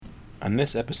On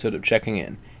this episode of Checking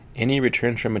In, Annie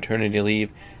returns from maternity leave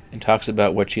and talks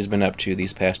about what she's been up to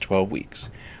these past 12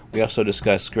 weeks. We also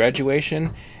discuss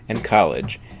graduation and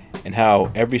college, and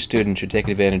how every student should take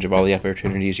advantage of all the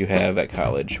opportunities you have at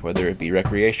college, whether it be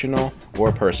recreational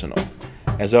or personal.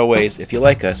 As always, if you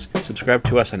like us, subscribe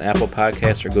to us on Apple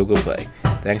Podcasts or Google Play.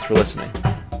 Thanks for listening.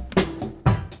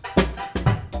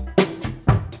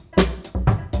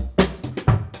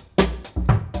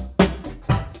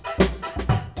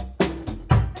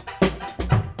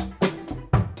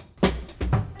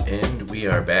 And we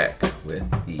are back with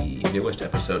the newest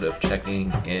episode of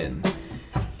Checking In.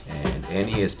 And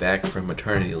Annie is back from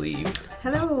maternity leave.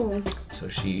 Hello. So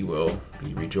she will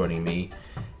be rejoining me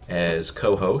as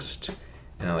co-host.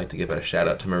 And I'd like to give a shout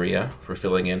out to Maria for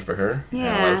filling in for her.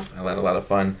 Yeah. I had a lot of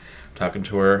fun talking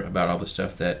to her about all the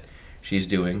stuff that she's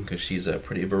doing because she's a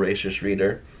pretty voracious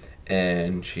reader.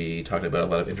 And she talked about a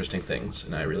lot of interesting things.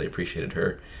 And I really appreciated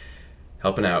her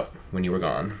helping out when you were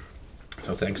gone.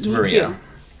 So thanks to Maria. Too.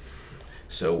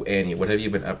 So, Annie, what have you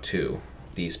been up to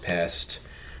these past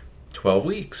 12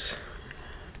 weeks?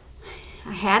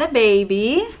 I had a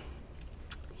baby.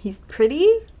 He's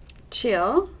pretty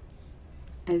chill,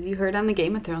 as you heard on the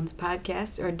Game of Thrones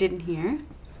podcast, or didn't hear.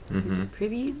 He's a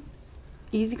pretty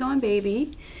easygoing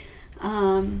baby.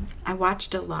 I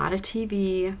watched a lot of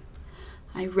TV.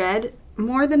 I read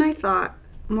more than I thought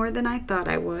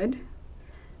I would.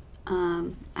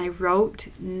 I wrote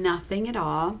nothing at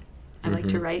all. I like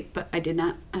to write, but I did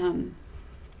not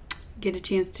get a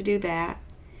chance to do that.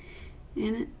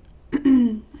 And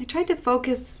I tried to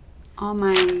focus all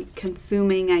my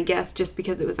consuming, I guess, just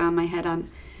because it was on my head, on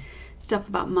stuff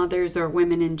about mothers or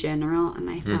women in general. And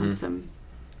I found some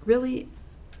really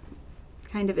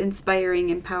kind of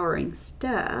inspiring, empowering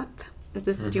stuff.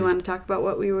 Do you want to talk about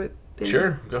what we were...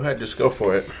 Sure, go ahead, just go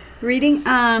for it. Reading.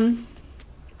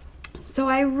 So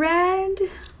I read...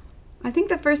 I think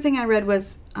the first thing I read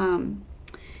was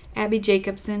Abby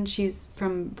Jacobson. She's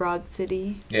from Broad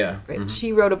City. Yeah. Right?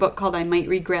 She wrote a book called I Might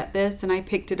Regret This, and I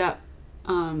picked it up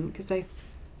because I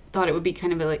thought it would be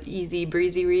kind of an easy,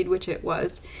 breezy read, which it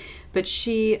was. But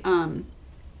she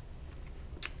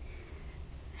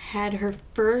had her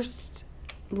first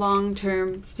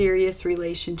long-term serious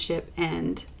relationship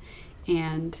end,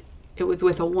 and it was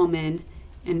with a woman,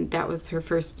 and that was her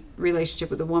first relationship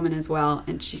with a woman as well,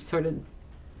 and she sort of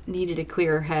needed to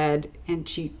clear her head, and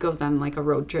she goes on like a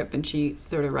road trip, and she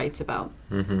sort of writes about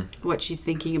what she's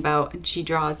thinking about, and she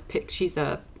draws she's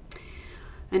an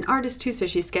artist too, so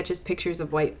she sketches pictures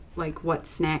of what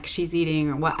snacks she's eating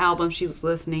or what album she's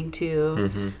listening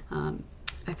to.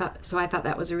 I thought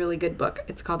that was a really good book.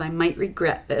 It's called I Might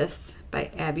Regret This by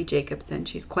Abby Jacobson.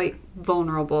 She's quite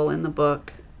vulnerable in the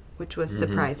book, which was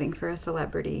surprising for a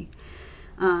celebrity.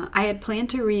 I had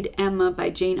planned to read Emma by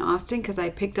Jane Austen because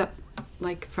I picked up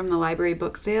from the library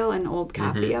book sale, an old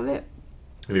copy of it.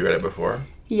 Have you read it before?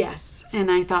 Yes.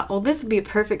 And I thought, well, this would be a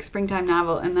perfect springtime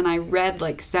novel. And then I read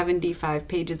 75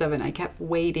 pages of it, and I kept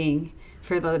waiting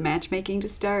for the matchmaking to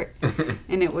start.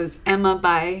 And it was Emma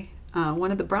by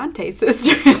one of the Bronte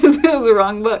sisters. It was the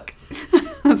wrong book.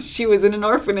 She was in an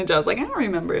orphanage. I was like, I don't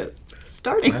remember it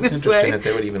starting That's this interesting way. that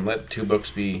they would even let two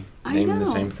books be named the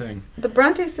same thing. The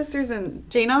Bronte sisters and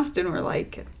Jane Austen were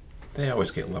like... They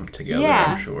always get lumped together,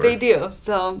 yeah, I'm sure. They do.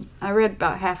 So I read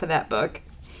about half of that book.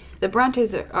 The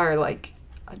Brontes are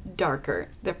darker.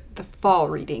 They're the fall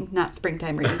reading, not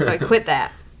springtime reading. So I quit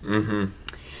that.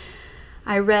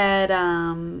 I read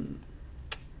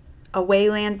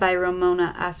Awayland by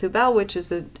Ramona Acubel, which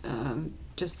is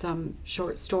just some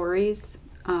short stories.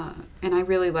 And I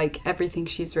really like everything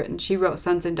she's written. She wrote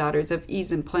Sons and Daughters of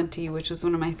Ease and Plenty, which was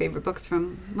one of my favorite books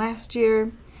from last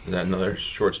year. Is that another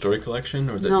short story collection?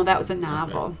 Or is No, that was a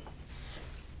novel.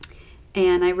 Okay.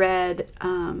 And I read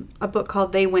a book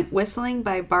called They Went Whistling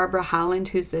by Barbara Holland,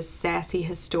 who's this sassy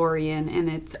historian,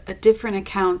 and it's a different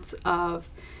accounts of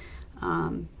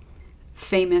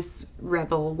famous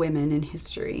rebel women in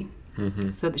history.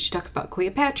 So she talks about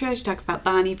Cleopatra, she talks about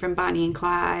Bonnie from Bonnie and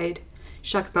Clyde,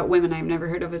 she talks about women I've never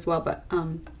heard of as well, but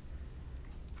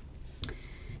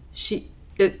she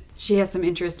has some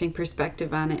interesting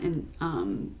perspective on it,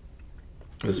 and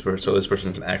this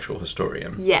person's an actual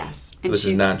historian. Yes, and this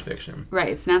is nonfiction. Right,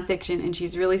 it's nonfiction, and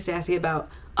she's really sassy about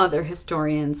other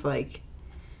historians.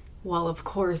 Well, of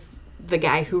course, the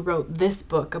guy who wrote this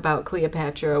book about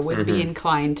Cleopatra would be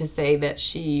inclined to say that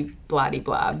she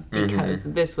blah-de-blah because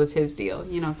this was his deal,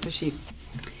 So she,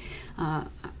 I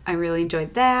really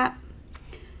enjoyed that.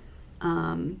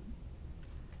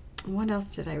 What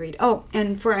else did I read? Oh,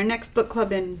 and for our next book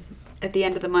club at the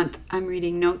end of the month, I'm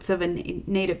reading Notes of a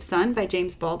Native Son by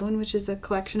James Baldwin, which is a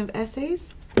collection of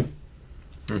essays.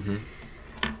 Mm-hmm.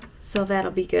 So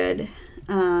that'll be good.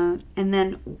 And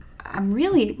then I'm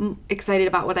really excited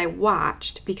about what I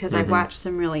watched because I watched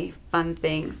some really fun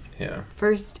things. Yeah.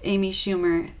 First, Amy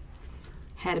Schumer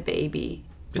had a baby.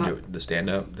 The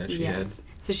stand-up that she had?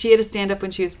 So she had a stand-up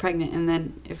when she was pregnant, and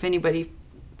then if anybody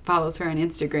follows her on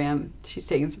Instagram, she's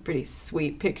taking some pretty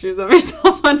sweet pictures of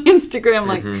herself on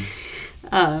Instagram,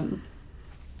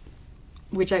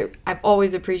 which I've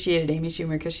always appreciated Amy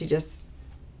Schumer because she just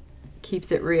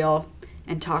keeps it real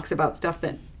and talks about stuff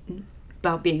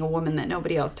about being a woman that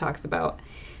nobody else talks about.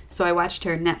 So I watched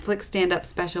her Netflix stand-up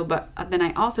special, but then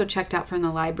I also checked out from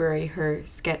the library her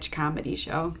sketch comedy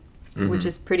show, which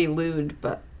is pretty lewd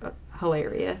but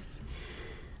hilarious.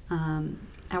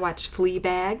 I watched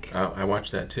Fleabag. I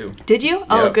watched that too. Did you?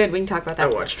 Oh, good. We can talk about that.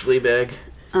 I watched Fleabag.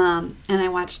 And I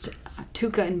watched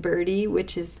Tuca and Birdie,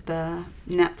 which is the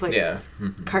Netflix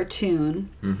cartoon.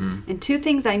 And two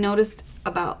things I noticed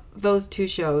about those two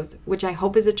shows, which I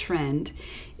hope is a trend,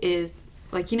 is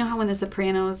like, you know how when The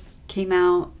Sopranos came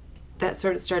out, that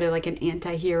sort of started like an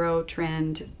anti-hero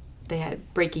trend. They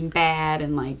had Breaking Bad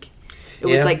and like it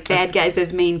was like bad guys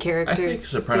as main characters. I think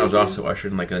Sopranos also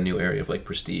ushered in like a new area of like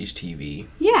prestige TV.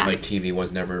 Yeah. Like TV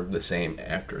was never the same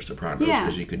after Sopranos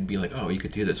because you could be like, oh, you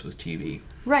could do this with TV.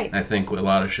 Right. And I think with a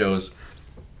lot of shows,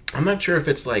 I'm not sure if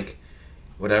it's like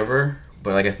whatever,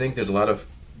 but like I think there's a lot of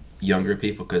younger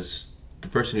people because the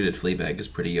person who did Fleabag is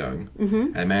pretty young.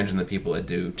 I imagine the people that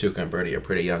do Tuca and Birdie are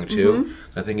pretty young too.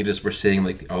 So I think we're seeing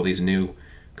like all these new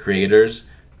creators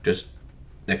just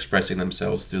expressing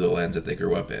themselves through the lens that they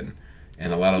grew up in.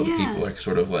 And a lot of the people are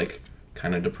sort of like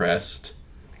kind of depressed,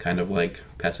 kind of like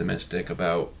pessimistic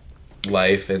about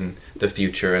life and the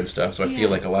future and stuff. So I feel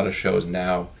like a lot of shows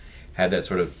now have that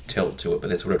sort of tilt to it,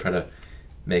 but they sort of try to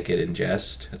make it in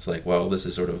jest. It's like, well, this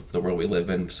is sort of the world we live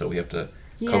in, so we have to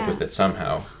cope with it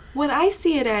somehow. What I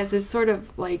see it as is sort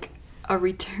of like a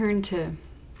return to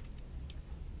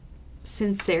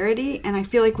sincerity, and I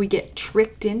feel like we get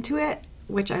tricked into it,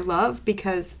 which I love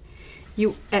because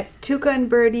at Tuca and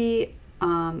Birdie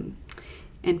and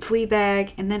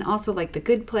Fleabag, and then also like The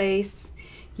Good Place,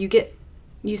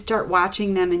 you start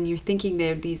watching them and you're thinking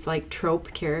they're these like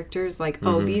trope characters, like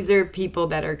oh, these are people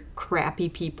that are crappy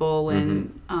people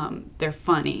and they're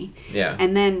funny. Yeah.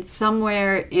 And then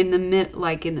somewhere in the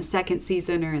like in the second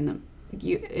season or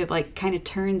it like kind of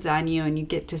turns on you and you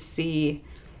get to see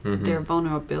their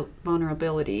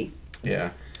vulnerability. Yeah.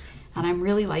 And I'm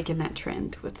really liking that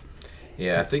trend with.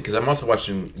 Yeah, I think because I'm also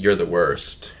watching You're the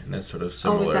Worst, and that's sort of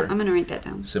similar. I'm going to write that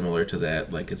down. Similar to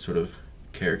that, like it's sort of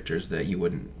characters that you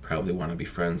wouldn't probably want to be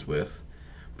friends with,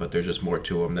 but there's just more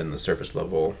to them than the surface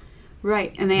level.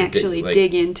 Right, and they actually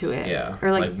dig into it. Yeah,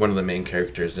 or like one of the main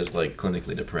characters is like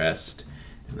clinically depressed,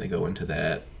 and they go into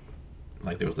that.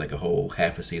 Like there was like a whole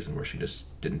half a season where she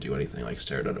just didn't do anything, like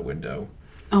stared out a window.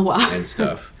 Oh, wow. And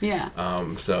stuff. Yeah.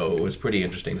 So it was pretty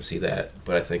interesting to see that.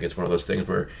 But I think it's one of those things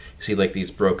where you see like these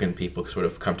broken people sort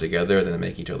of come together and then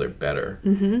make each other better.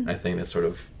 I think that's sort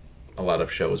of a lot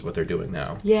of shows what they're doing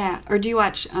now. Yeah. Or do you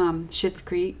watch Schitt's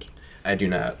Creek? I do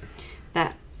not.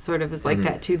 That sort of is like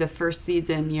that too. The first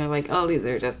season, you're like, oh, these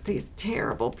are just these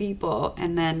terrible people.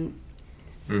 And then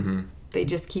they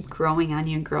just keep growing on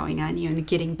you and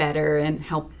getting better and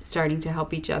starting to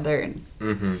help each other.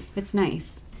 And it's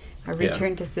nice. A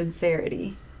return to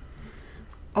sincerity.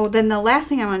 Oh, then the last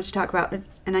thing I wanted to talk about is,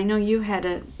 and I know you had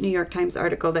a New York Times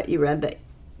article that you read that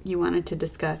you wanted to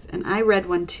discuss, and I read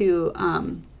one too,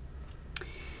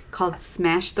 called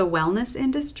 "Smash the Wellness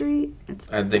Industry."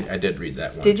 I think I did read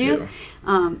that one. Did you?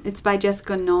 It's by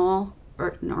Jessica Knoll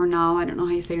or Knoll. I don't know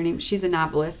how you say her name. She's a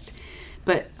novelist,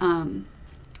 but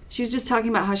she was just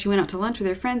talking about how she went out to lunch with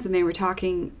her friends, and they were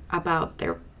talking about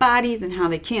their bodies and how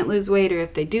they can't lose weight, or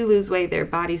if they do lose weight, their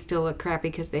bodies still look crappy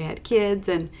because they had kids.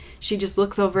 And she just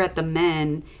looks over at the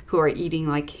men who are eating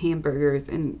like hamburgers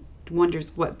and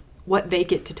wonders what they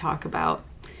get to talk about,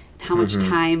 how much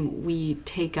time women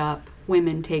take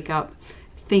up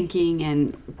thinking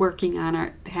and working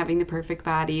on having the perfect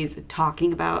bodies, and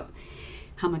talking about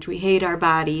how much we hate our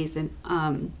bodies.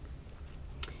 And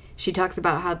she talks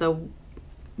about how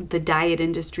the diet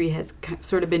industry has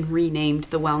sort of been renamed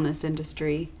the wellness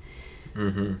industry.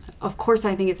 Of course,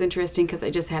 I think it's interesting because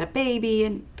I just had a baby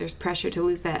and there's pressure to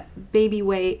lose that baby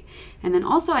weight. And then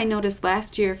also I noticed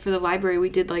last year for the library we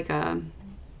did like a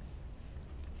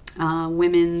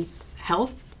women's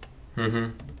health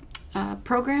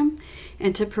program.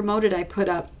 And to promote it,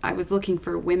 I was looking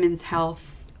for women's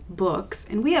health books.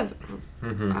 And we have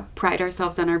pride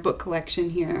ourselves on our book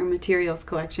collection here, our materials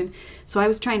collection. So I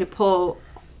was trying to pull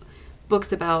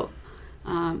books about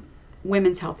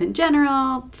women's health in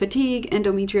general, fatigue,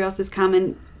 endometriosis,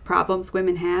 common problems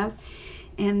women have.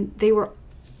 And they were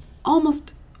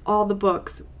almost all the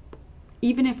books,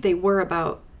 even if they were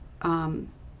about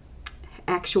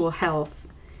actual health,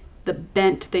 the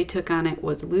bent they took on it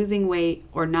was losing weight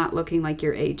or not looking like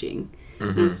you're aging.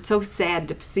 Mm-hmm. It was so sad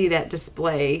to see that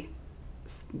display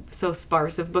so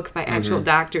sparse of books by actual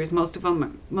doctors. Most of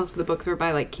the books were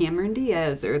by like Cameron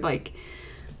Diaz or like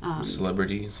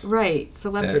celebrities. Right,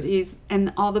 celebrities.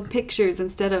 And all the pictures,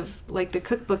 instead of like the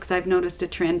cookbooks, I've noticed a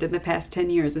trend in the past 10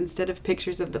 years. Instead of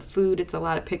pictures of the food, it's a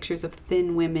lot of pictures of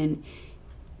thin women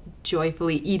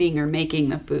joyfully eating or making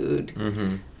the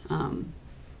food.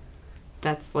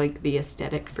 That's like the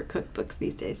aesthetic for cookbooks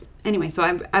these days. Anyway,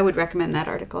 so I would recommend that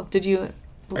article. Did you?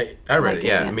 I read it.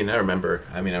 Yeah. I mean, I remember.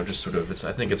 I mean, I'm just sort of.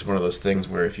 I think it's one of those things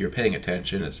where if you're paying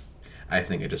attention, I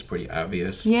think it's just pretty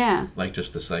obvious. Yeah. Like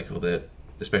just the cycle that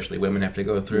especially women have to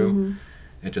go through.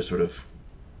 It just sort of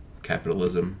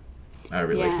capitalism. I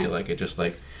really feel like it just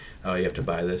like, oh, you have to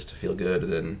buy this to feel good,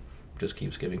 and then just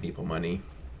keeps giving people money.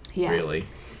 Yeah. Really.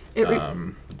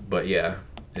 But yeah,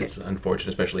 it's unfortunate,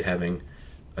 especially having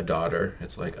a daughter.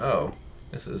 It's like, oh,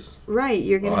 this is right.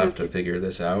 You're gonna have to figure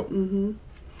this out.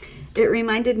 It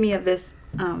reminded me of this.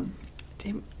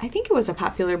 I think it was a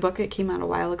popular book. It came out a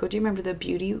while ago. Do you remember The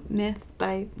Beauty Myth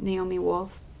by Naomi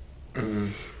Wolf?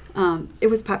 It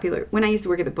was popular when I used to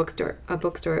work at the bookstore.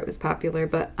 It was popular,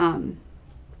 but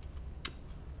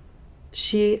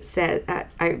she said,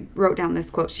 I wrote down this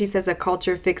quote. She says, "A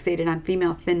culture fixated on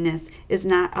female thinness is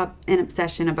not an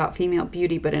obsession about female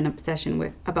beauty, but an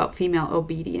obsession about female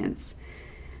obedience."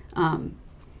 And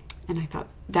I thought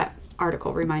that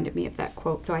article reminded me of that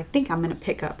quote. So I think I'm going to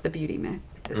pick up The Beauty Myth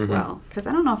as well. Because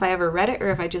I don't know if I ever read it or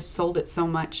if I just sold it so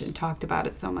much and talked about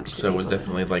it so much to So it was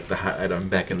definitely like the hot item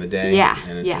back in the day. Yeah,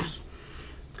 and it was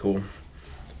cool.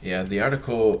 Yeah, the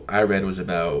article I read was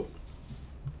about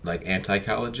like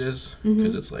anti-colleges,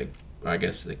 because it's like, I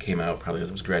guess it came out probably because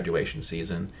it was graduation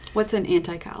season. What's an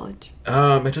anti-college?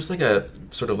 It's just like a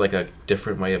sort of like a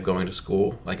different way of going to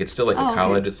school. Like it's still like a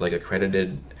college. It's like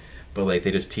accredited, but like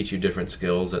they just teach you different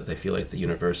skills that they feel like the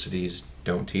universities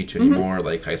don't teach anymore.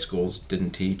 Like high schools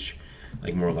didn't teach,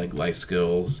 like more like life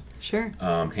skills. Sure.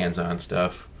 Hands-on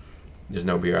stuff. There's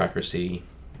no bureaucracy.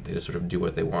 They just sort of do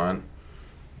what they want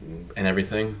and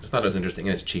everything. I thought it was interesting,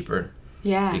 and it's cheaper.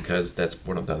 Yeah. Because that's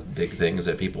one of the big things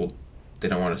that people, they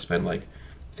don't want to spend like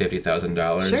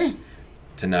 $50,000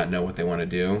 to not know what they want to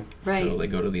do. Right. So they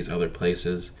go to these other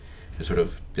places to sort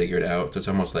of figure it out. So it's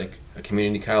almost like a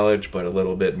community college, but a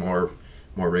little bit more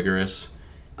rigorous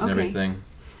and everything.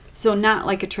 So not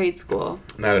like a trade school.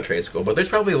 Not a trade school, but there's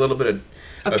probably a little bit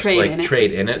of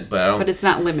trade in it, but I don't. But it's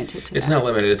not limited to that. It's not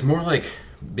limited. It's more like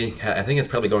I think it's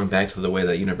probably going back to the way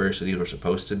that universities were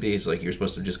supposed to be. It's like you're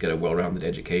supposed to just get a well-rounded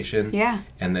education. Yeah.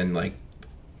 And then like,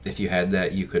 if you had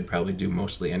that, you could probably do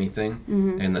mostly anything,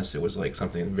 unless it was like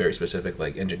something very specific,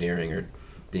 like engineering or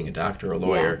being a doctor or a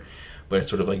lawyer. Yeah. But it's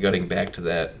sort of like getting back to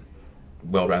that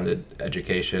well-rounded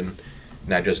education,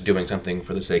 not just doing something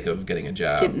for the sake of getting a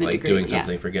job, like doing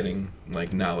something for getting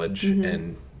like knowledge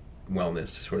and wellness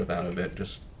sort of out of it.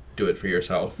 Just do it for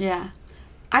yourself. Yeah.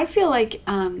 I feel like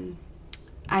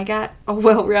I got a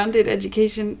well-rounded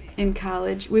education in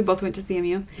college. We both went to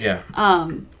CMU. Yeah.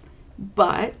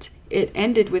 But it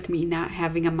ended with me not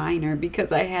having a minor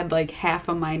because I had like half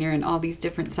a minor in all these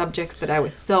different subjects that I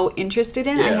was so interested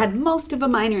in. Yeah. I had most of a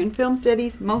minor in film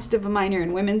studies, most of a minor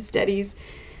in women's studies,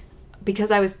 because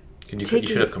I was you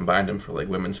should have combined them for like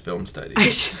women's film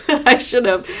studies. I should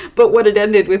have. But what it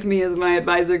ended with me is my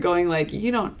advisor going like,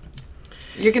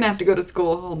 you're going to have to go to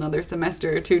school a whole nother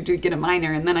semester or two to get a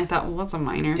minor. And then I thought, well, what's a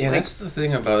minor? Yeah, that's the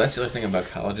other thing about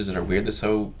colleges that are weird. There's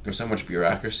so much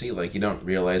bureaucracy. Like, you don't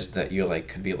realize that you're like,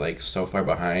 could be like so far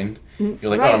behind. You're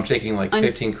like, oh, I'm taking like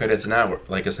 15 credits an hour,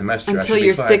 like a semester. Until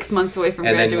you're 6 months away from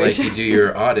graduation. And then like you do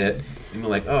your audit and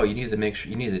you're like, oh, you need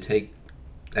to take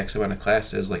X amount of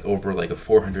classes like over like a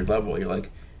 400 level. You're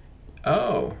like,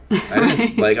 oh, I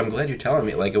didn't, like, I'm glad you're telling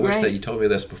me. Like, I wish that you told me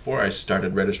this before I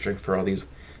started registering for all these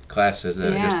classes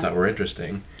that I just thought were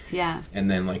interesting. Yeah. And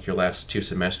then like your last 2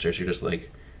 semesters, you're just like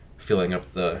filling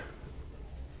up the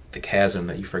chasm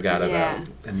that you forgot about,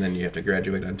 and then you have to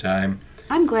graduate on time.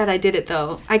 I'm glad I did it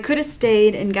though. I could have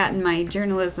stayed and gotten my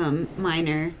journalism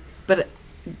minor, but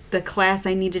the class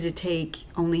I needed to take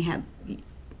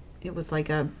it was like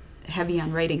a heavy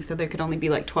on writing, so there could only be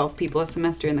like 12 people a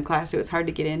semester in the class. It was hard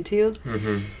to get into.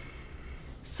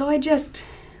 So I just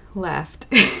left.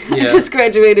 I just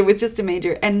graduated with just a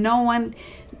major, and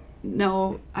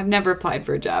I've never applied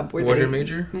for a job where What's your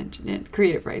major? Mention it.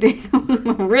 Creative writing.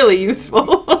 Really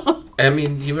useful. I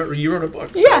mean, you wrote a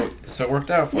book, so it worked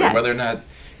out for you. Whether or not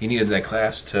you needed that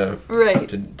class to Right.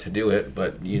 to do it,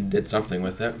 but you did something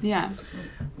with it. Yeah.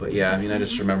 But yeah, I mean, I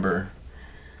just remember,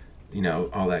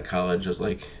 all that college was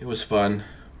like, it was fun,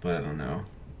 but I don't know.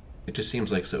 It just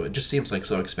seems like so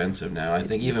expensive now. I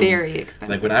think even very expensive.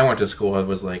 Like when I went to school, I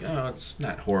was like, oh, it's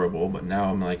not horrible, but now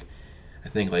I'm like, I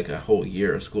think like a whole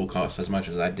year of school costs as much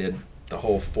as I did the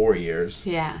whole 4 years.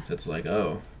 Yeah. So it's like,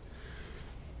 oh.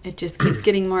 It just keeps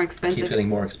getting more expensive. Keeps getting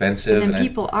more expensive. And then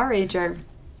people our age are,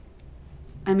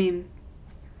 I mean,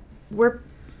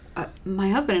 my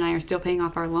husband and I are still paying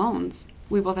off our loans.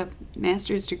 We both have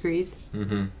master's degrees.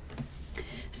 Mm-hmm.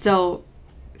 So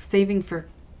saving for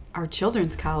our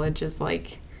children's college is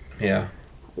like yeah,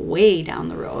 way down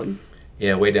the road.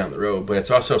 Yeah, way down the road. But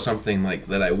it's also something like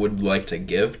that I would like to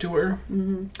give to her.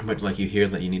 Mm-hmm. But like you hear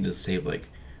that you need to save like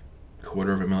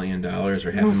 $250,000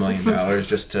 or $500,000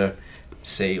 just to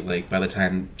save, like, by the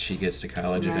time she gets to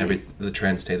college, right. if the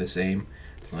trends stay the same.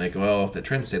 It's like, well, if the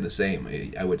trends stay the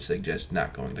same, I would suggest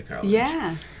not going to college.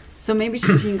 Yeah. So maybe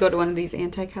she can go to one of these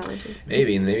anti-colleges.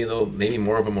 Maybe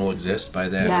more of them will exist by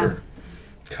then, Yeah. or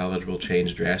college will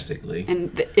change drastically.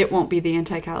 And it won't be the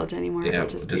anti-college anymore. Yeah,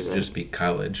 It'll just be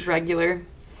college. Regular.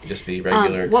 Just be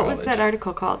regular What college. was that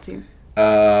article called to you?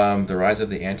 The Rise of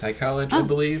the Anti-College, I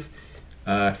believe.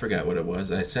 I forgot what it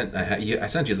was. I sent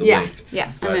you the link.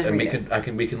 Yeah, But and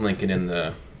we can link it in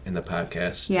the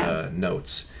podcast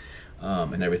notes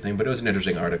and everything. But it was an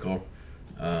interesting article.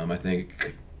 I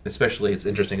think especially it's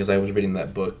interesting because I was reading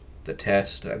that book, The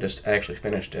Test. I actually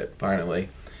finished it finally,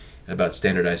 about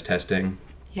standardized testing.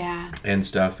 Yeah. And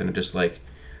stuff, and it just like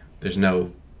there's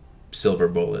no silver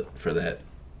bullet for that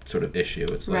sort of issue.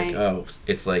 It's like, right.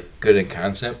 It's like good in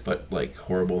concept, but like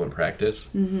horrible in practice.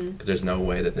 Mm-hmm. Because there's no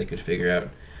way that they could figure out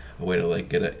a way to like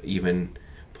get an even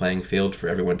playing field for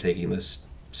everyone taking this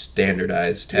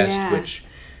standardized test,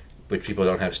 which people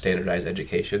don't have standardized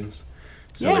educations,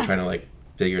 so they're trying to like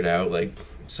figure it out. Like,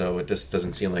 so it just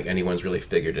doesn't seem like anyone's really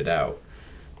figured it out,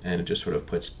 and it just sort of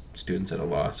puts students at a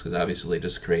loss because obviously it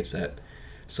just creates that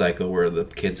cycle where the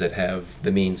kids that have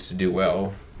the means to do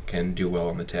well can do well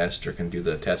on the test or can do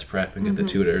the test prep and get the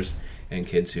tutors, and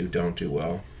kids who don't do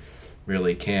well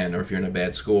really can, or if you're in a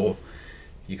bad school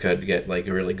you could get like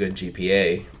a really good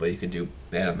GPA but you could do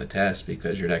bad on the test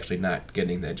because you're actually not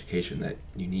getting the education that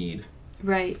you need,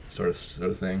 right, sort of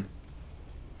thing.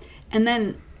 And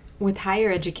then with higher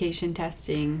education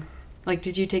testing, like,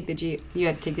 did you take you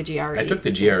had to take the GRE? I took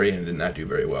the GRE and did not do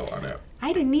very well on it.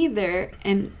 I didn't either,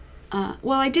 and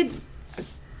I did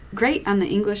great on the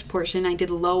English portion. I did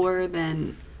lower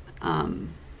than,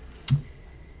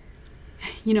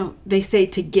 they say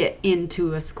to get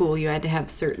into a school you had to have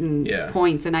certain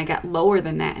points, and I got lower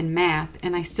than that in math,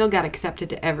 and I still got accepted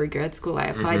to every grad school I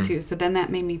applied to. So then that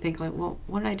made me think, like, well,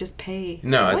 what did I just pay?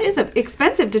 No, what is it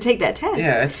expensive to take that test?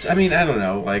 Yeah, I don't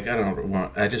know. Like,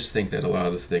 I just think that a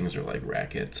lot of things are like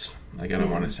rackets. Like, I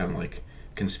don't want to sound like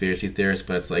conspiracy theorist,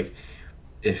 but it's like,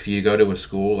 if you go to a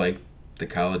school, like, the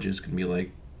colleges can be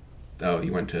like, oh,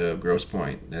 you went to Grosse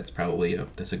Pointe. That's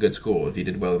a good school. If you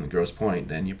did well in the Grosse Pointe,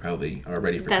 then you probably are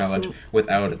ready for college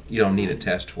you don't need a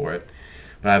test for it.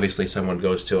 But obviously someone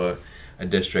goes to a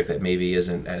district that maybe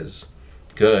isn't as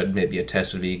good. Maybe a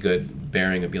test would be good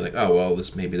bearing. It'd be like, oh, well, this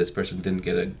person didn't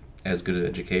get as good an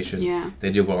education. Yeah.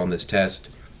 They do well on this test.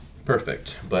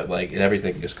 Perfect. But like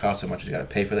everything just costs so much. You got to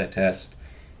pay for that test.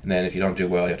 And then if you don't do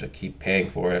well, you have to keep paying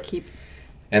for it.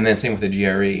 And then same with the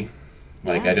GRE.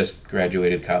 Like, I just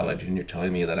graduated college, and you're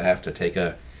telling me that I have to take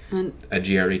a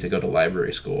GRE to go to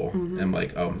library school. Mm-hmm. And I'm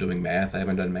like, oh, I'm doing math? I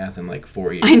haven't done math in, like,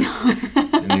 4 years. I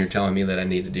know. And you're telling me that I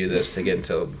need to do this to get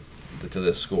into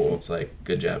this school. It's like,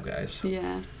 good job, guys.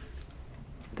 Yeah.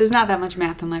 There's not that much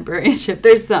math in librarianship.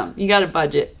 There's some. You got a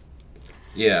budget.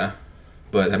 Yeah.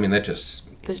 But, I mean, that just...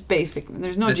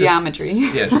 There's no geometry.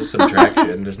 It's just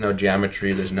subtraction. There's no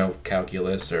geometry. There's no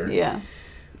calculus or...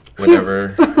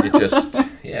 whatever. It just,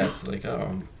 it's like,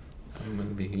 oh, I'm going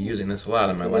to be using this a lot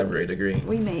in my library degree.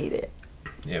 We made it.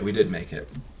 Yeah, we did make it.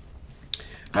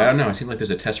 I don't know. It seems like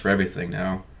there's a test for everything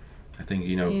now. I think,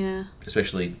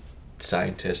 especially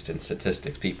scientists and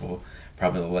statistics people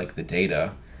probably like the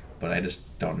data, but I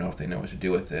just don't know if they know what to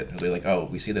do with it. They'll be like, oh,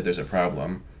 we see that there's a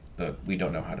problem, but we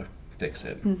don't know how to fix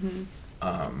it.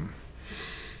 Mm-hmm.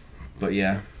 But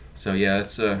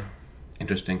it's a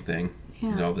interesting thing.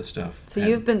 And all this stuff. So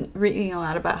you've been reading a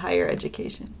lot about higher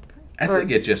education. I think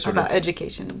it just sort of... About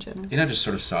education in general. I just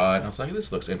sort of saw it, and I was like,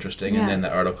 this looks interesting. And then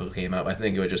the article came up. I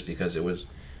think it was just because it was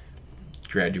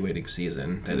graduating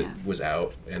season that it was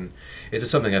out. And it's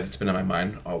just something that's been on my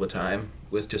mind all the time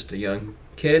with just a young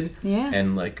kid. Yeah.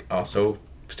 And, like, also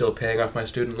still paying off my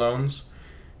student loans.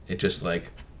 It just, like,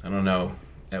 I don't know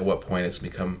at what point it's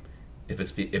become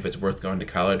if it's worth going to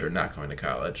college or not going to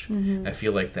college. Mm-hmm. I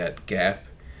feel like that gap,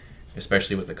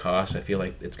 especially with the cost, I feel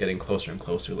like it's getting closer and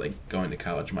closer. Like going to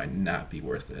college might not be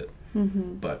worth it,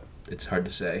 but it's hard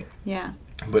to say. Yeah.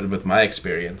 But with my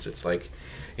experience, it's like,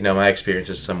 my experience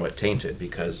is somewhat tainted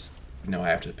because, I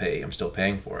have to pay. I'm still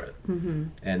paying for it. Mm-hmm.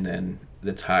 And then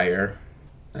it's higher.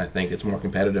 And I think it's more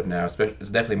competitive now. It's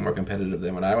definitely more competitive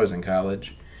than when I was in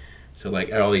college. So,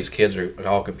 like, all these kids are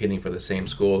all competing for the same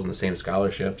schools and the same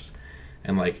scholarships.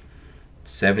 And, like,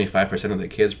 75% of the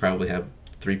kids probably have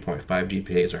 3.5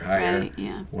 GPAs or higher. Right,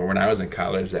 yeah. Where when I was in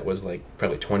college, that was, like,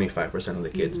 probably 25% of the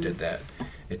kids did that.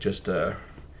 It just, and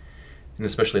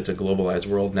especially it's a globalized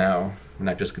world now. We're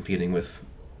not just competing with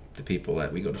the people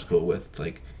that we go to school with. It's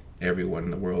like everyone in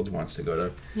the world wants to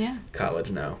go to college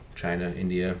now. China,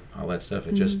 India, all that stuff.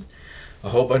 It's just a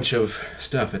whole bunch of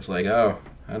stuff. It's like, oh,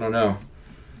 I don't know.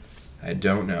 I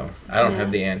don't know. I don't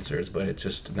have the answers, but it's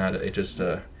just not. It's just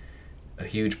a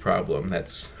huge problem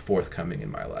that's forthcoming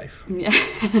in my life. Yeah.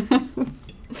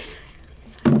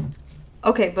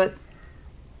 Okay, but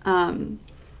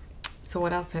so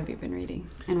what else have you been reading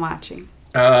and watching?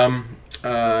 I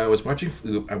watched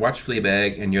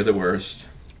Fleabag and You're the Worst.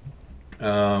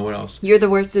 What else? You're the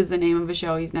Worst is the name of a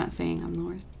show. He's not saying I'm the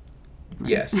worst. Right?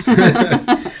 Yes.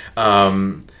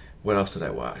 What else did I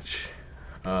watch?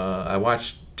 I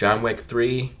watched John Wick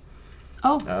 3.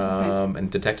 Oh, okay.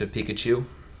 And Detective Pikachu.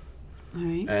 All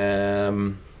right.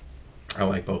 I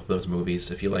like both of those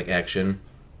movies. If you like action,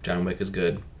 John Wick is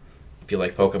good. If you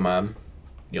like Pokemon,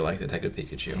 you like Detective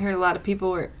Pikachu. I heard a lot of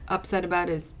people were upset about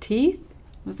his teeth.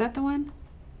 Was that the one?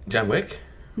 John Wick?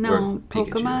 No,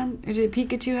 Pokemon. Or did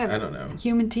Pikachu have I don't know.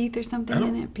 Human teeth or something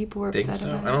in it? People were upset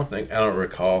about it. I don't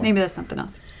recall. Maybe that's something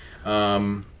else.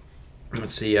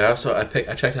 Let's see. I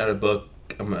checked out a book,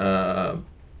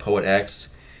 Poet X.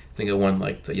 I think it won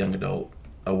like the Young Adult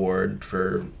Award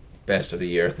for Best of the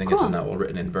Year. I think It's a novel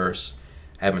written in verse.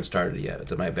 I haven't started it yet.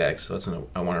 It's in my bag, so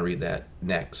I want to read that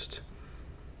next.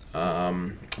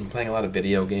 I'm playing a lot of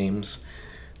video games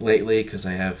lately because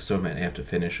I have so many. I have to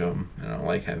finish them, and I don't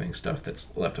like having stuff that's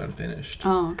left unfinished.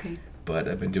 Oh, okay. But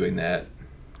I've been doing that,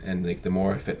 and like the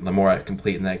more I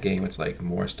complete in that game, it's like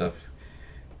more stuff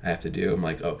I have to do. I'm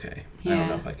like, okay, I don't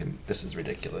know if I can. This is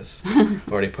ridiculous. I've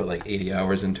already put like 80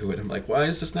 hours into it. I'm like, why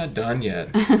is this not done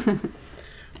yet?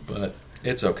 But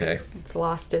it's okay. It's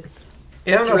lost its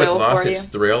I don't know if it's lost its you.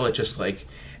 thrill. It's just like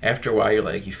after a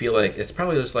while, you feel like it's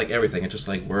probably just like everything. It's just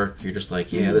like work. You're just like,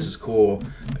 this is cool.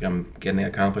 Like I'm getting it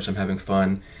accomplished. I'm having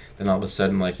fun. Then all of a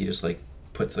sudden, like you just like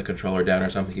put the controller down or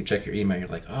something. You check your email. You're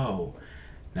like, oh,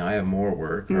 now I have more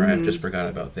work, or I've just forgot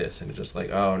about this, and it's just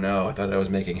like, oh no, I thought I was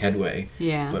making headway.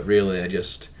 Yeah. But really, I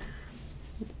just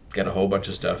got a whole bunch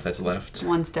of stuff that's left.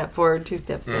 1 step forward, 2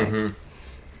 steps back.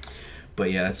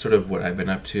 But yeah, that's sort of what I've been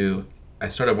up to. I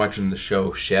started watching the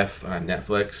show Chef on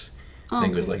Netflix. I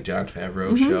think it was like Jon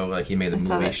Favreau's show. Like he made the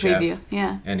movie Chef,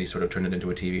 yeah, and he sort of turned it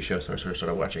into a TV show. So I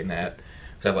started watching that.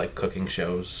 Cause I like cooking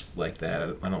shows like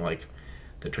that. I don't like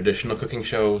the traditional cooking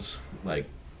shows, like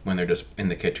when they're just in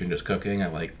the kitchen just cooking. I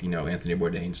like Anthony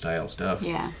Bourdain style stuff.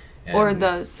 Yeah. And or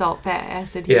the Salt, Fat,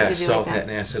 Acid. Yeah, Salt, Fat,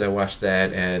 and Acid. I watched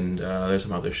that, and there's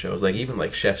some other shows, like even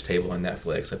like Chef's Table on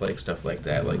Netflix. I like stuff like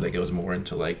that. Like that goes more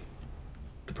into like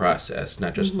the process,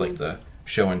 not just like the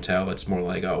show and tell. It's more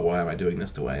like, oh, why am I doing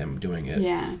this the way I'm doing it?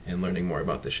 Yeah. And learning more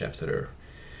about the chefs that are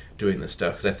doing this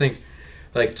stuff. Because I think,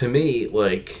 like, to me,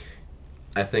 like,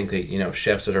 I think that,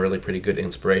 chefs are a really pretty good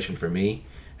inspiration for me.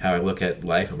 How I look at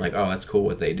life, I'm like, oh, that's cool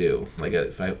what they do. Like,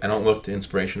 if I don't look to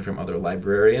inspiration from other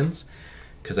librarians,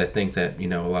 because I think that, a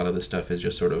lot of the stuff is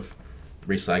just sort of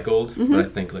recycled. But I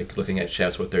think, like, looking at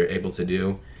chefs, what they're able to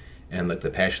do, and, like,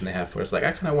 the passion they have for it, it's like,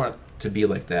 I kind of want to be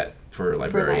like that for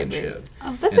librarianship.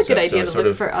 That's a good idea to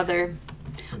look for other.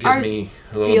 Gives me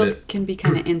a little field bit. Can be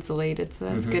kind of insulated, so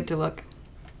that's good to look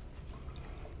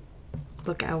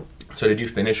out. So did you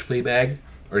finish Fleabag,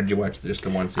 or did you watch just the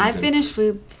one season? I finished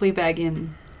Fleabag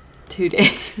in 2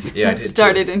 days. Yeah, I did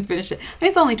started too. And finished it. I mean,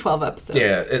 it's only 12 episodes.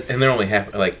 Yeah, and they're only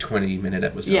 20-minute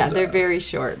episodes. Yeah, they're very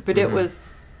short, but it was.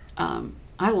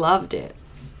 I loved it.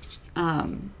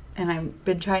 And I've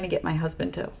been trying to get my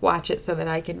husband to watch it so that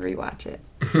I can rewatch it.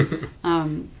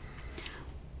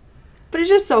 But it's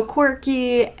just so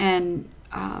quirky, and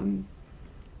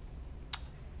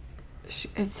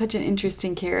it's such an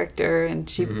interesting character, and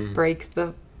she breaks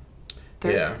the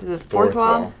fourth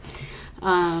wall.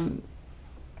 I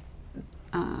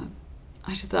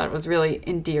just thought it was really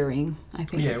endearing. I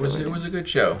think. Yeah, it was a good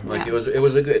show. Like it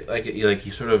was a good, like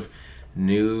you sort of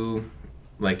knew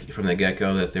like from the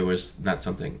get-go that there was just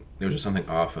something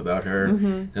off about her,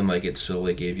 then like it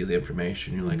slowly gave you the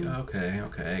information. You're like, oh, okay,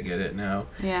 I get it now.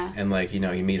 Yeah. And like, you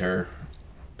know, you meet her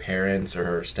parents or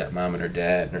her stepmom and her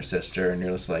dad and her sister, and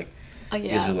you're just like,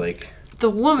 these are like the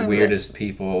woman weirdest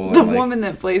people. The and, like, woman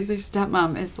that plays their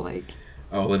stepmom is like,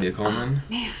 Olivia Colman.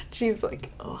 Man, she's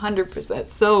like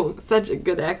 100%. Such a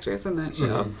good actress in that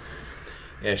show.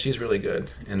 Yeah, she's really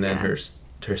good. And then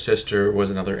her sister was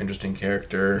another interesting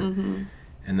character.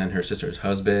 And then her sister's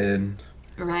husband.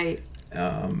 Right.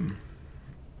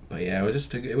 But yeah, it was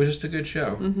just a good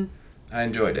show. I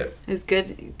enjoyed it. It was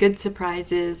good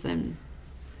surprises, and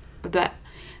that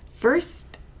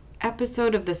first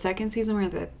episode of the second season where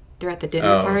they're at the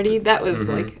dinner party, that was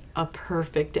like a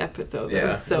perfect episode. That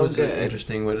was so good. An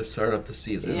interesting way to start up the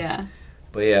season. Yeah.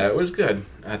 But yeah, it was good.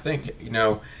 I think, you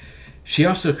know, she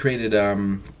also created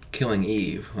Killing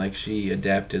Eve. Like, she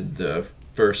adapted the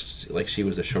first, like, she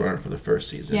was the showrunner for the first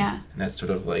season. Yeah. And that's sort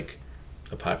of like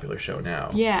a popular show now.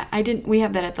 Yeah, we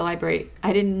have that at the library.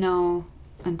 I didn't know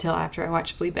until after I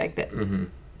watched Fleabag that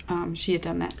she had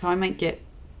done that, so I might get...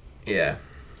 Yeah.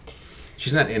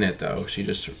 She's not in it, though. She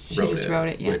just wrote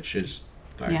it, yeah. Which is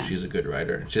fine. Yeah. She's a good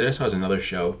writer. She also has another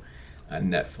show on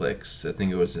Netflix. I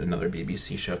think it was another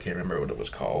BBC show. I can't remember what it was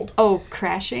called. Oh,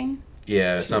 Crashing?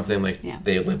 Yeah, something like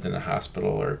they lived in a hospital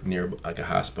or near like a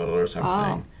hospital or something.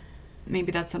 Oh,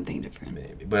 maybe that's something different.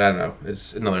 Maybe, but I don't know.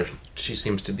 It's another... She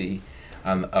seems to be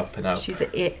on the up and up. She's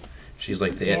the it. She's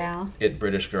like the it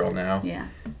British girl now. Yeah.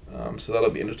 So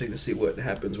that'll be interesting to see what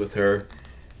happens with her.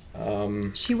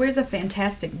 She wears a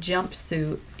fantastic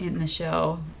jumpsuit in the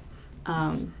show.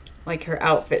 Like her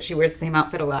outfit. She wears the same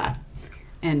outfit a lot.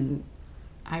 And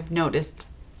I've noticed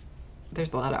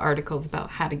there's a lot of articles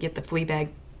about how to get the Fleabag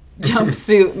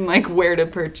jumpsuit and like where to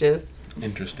purchase.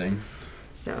 Interesting.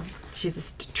 So she's a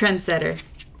trendsetter.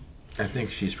 I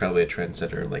think she's probably a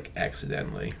trendsetter, like,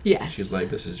 accidentally. Yes. She's like,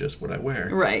 this is just what I wear.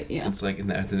 Right, yeah. It's like, and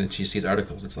then she sees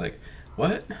articles. It's like,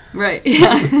 what? Right,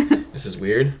 yeah. This is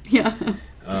weird. Yeah.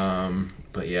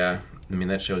 But yeah, I mean,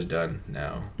 that show's done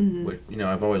now. Which, you know,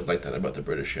 I've always liked that about the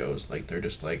British shows. Like, they're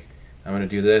just like, I'm going to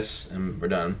do this, and we're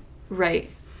done. Right.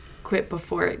 Quit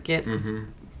before it gets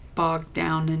bogged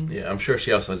down. And yeah, I'm sure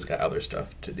she also has got other stuff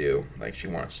to do, like she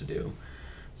wants to do.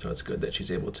 So it's good that she's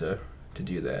able to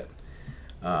do that.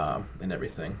 And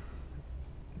everything.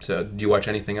 So, do you watch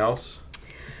anything else?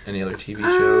 Any other TV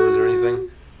shows or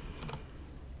anything?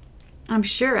 I'm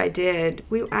sure I did.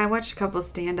 I watched a couple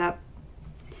stand-up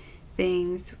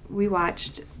things. We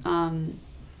watched.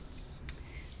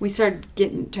 We started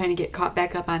trying to get caught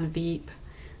back up on Veep,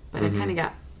 but it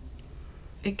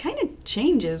kind of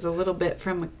changes a little bit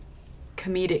from a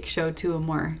comedic show to a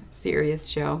more serious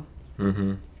show.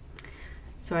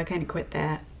 So I kind of quit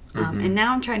that, and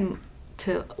now I'm trying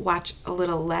to watch a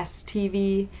little less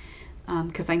TV,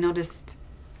 because I noticed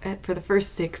for the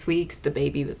first 6 weeks the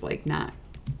baby was like not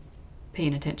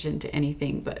paying attention to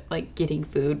anything but like getting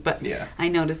food. But I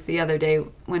noticed the other day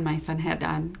when my son had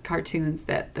on cartoons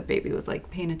that the baby was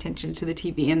like paying attention to the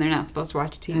TV, and they're not supposed to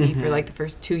watch TV for like the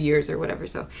first 2 years or whatever.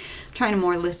 So I'm trying to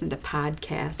more listen to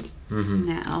podcasts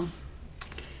now.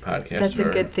 That's a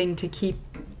good thing to keep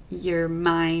your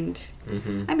mind.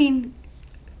 I mean,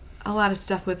 a lot of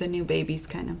stuff with a new baby's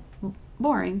kind of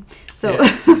boring. So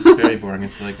it's very boring.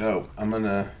 It's like, oh, I'm going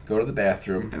to go to the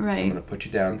bathroom. Right. I'm going to put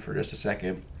you down for just a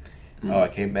second. Oh, I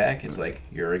came back. It's like,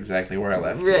 you're exactly where I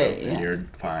left you. And you're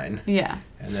fine. Yeah.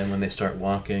 And then when they start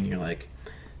walking, you're like,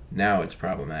 now it's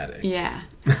problematic. Yeah.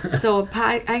 So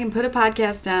I can put a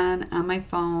podcast on my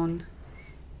phone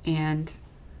and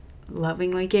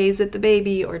lovingly gaze at the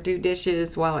baby or do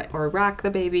dishes or rock the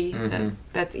baby.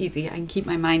 That's easy. I can keep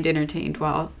my mind entertained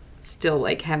while still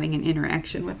like having an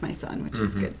interaction with my son, which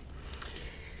is good.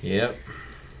 Yep.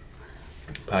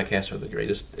 Podcasts are the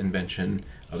greatest invention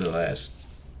of the last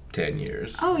 10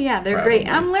 years. Oh yeah, they're great.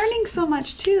 I'm learning so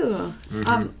much too.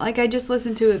 Like I just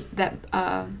listened to that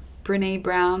Brene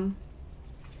Brown.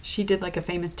 She did like a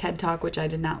famous TED Talk, which I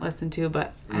did not listen to,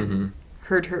 but I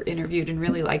heard her interviewed and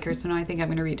really like her. So now I think I'm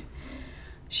going to read.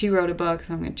 She wrote a book,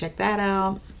 so I'm going to check that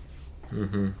out.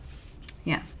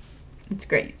 Yeah, it's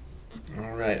great.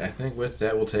 All right, I think with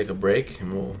that we'll take a break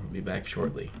and we'll be back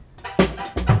shortly.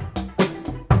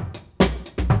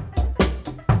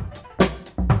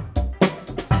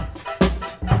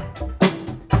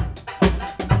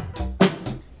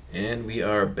 And we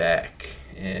are back.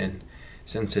 And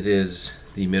since it is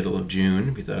the middle of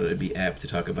June, we thought it would be apt to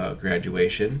talk about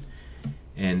graduation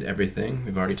and everything.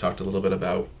 We've already talked a little bit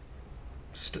about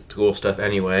school stuff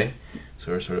anyway,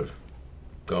 so we're sort of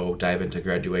dive into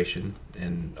graduation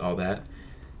and all that.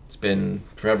 It's been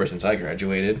forever since I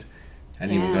graduated. I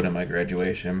didn't even go to my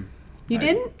graduation. You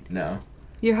didn't? No.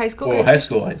 Your high school? Well, high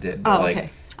school I did. But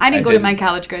okay. I didn't go to my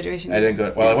college graduation. I didn't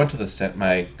go. Well, I went to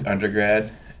my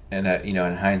undergrad, and in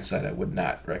hindsight, I would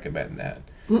not recommend that.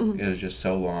 It was just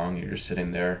so long. You're just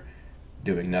sitting there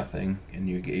doing nothing, and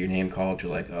you get your name called.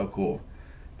 You're like, oh, cool.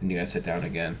 Then you gotta sit down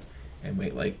again and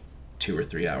wait like 2 or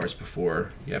 3 hours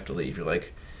before you have to leave. You're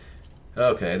like,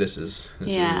 okay, this is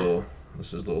a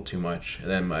little too much.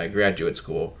 And then my graduate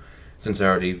school, since I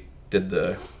already did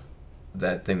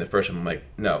that thing the first time, I'm like,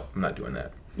 no, I'm not doing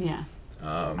that. Yeah.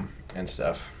 And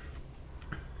stuff.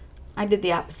 I did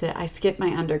the opposite. I skipped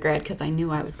my undergrad because I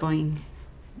knew I was going.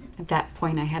 At that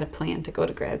point, I had a plan to go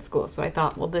to grad school, so I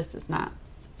thought, well, this is not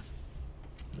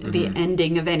the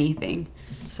ending of anything.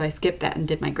 So I skipped that and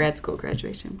did my grad school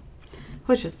graduation,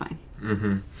 which was fine.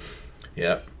 Mm-hmm.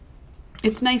 Yeah.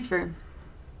 It's nice for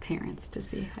parents to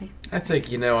see. I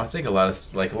think a lot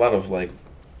of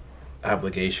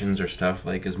obligations or stuff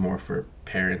is more for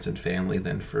parents and family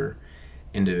than for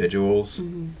individuals.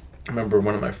 Mm-hmm. I remember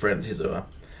one of my friends, he's a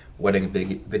wedding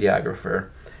videographer,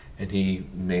 and he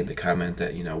made the comment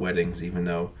that, weddings, even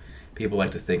though people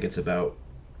like to think it's about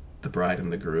the bride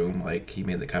and the groom, he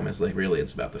made the comments really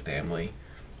it's about the family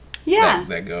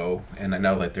that go. And I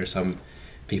know there's some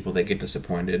people that get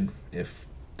disappointed if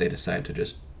they decide to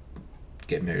just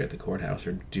get married at the courthouse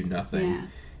or do nothing. Yeah.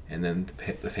 And then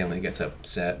the family gets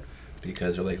upset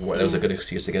because they're like, well, that was a good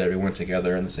excuse to get everyone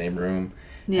together in the same room,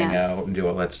 hang out and do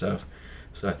all that stuff.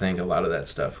 So I think a lot of that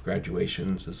stuff,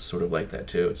 graduations, is sort of like that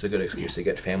too. It's a good excuse to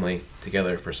get family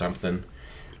together for something.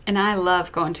 And I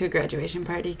love going to a graduation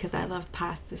party because I love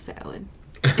pasta salad.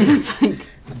 It's like,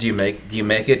 do you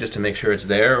make it just to make sure it's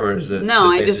there, or is it?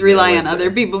 No, I just rely on other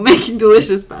people making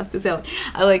delicious pasta salad.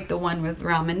 I like the one with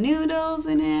ramen noodles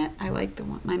in it. I like the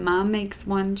one my mom makes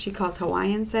one she calls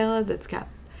Hawaiian salad that's got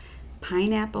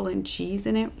pineapple and cheese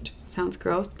in it, which sounds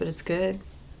gross, but it's good.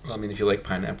 Well, I mean, if you like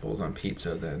pineapples on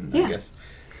pizza, then yeah. I guess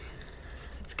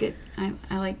it's good. I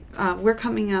like. We're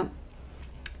coming up.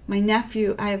 My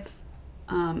nephew.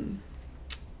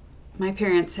 My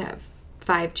parents have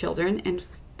 5 children, and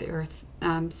there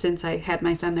since I had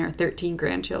my son, there are 13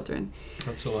 grandchildren.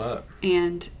 That's a lot.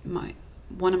 And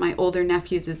one of my older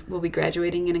nephews will be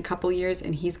graduating in a couple years,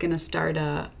 and he's going to start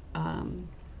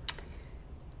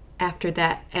after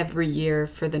that every year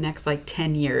for the next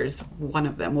 10 years. One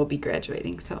of them will be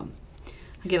graduating, so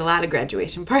I get a lot of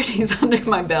graduation parties under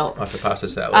my belt. Lots of pasta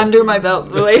salad. Under my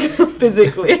belt,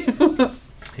 physically.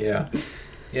 Yeah.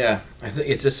 I think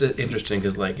it's just interesting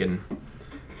because, in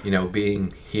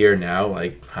being here now,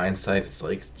 hindsight, it's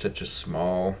such a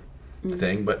small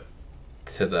thing, but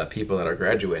to the people that are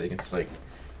graduating, it's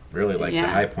really the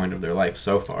high point of their life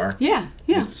so far. Yeah.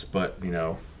 But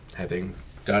having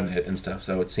done it and stuff,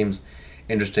 so it seems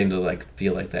interesting to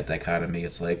feel that dichotomy.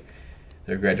 It's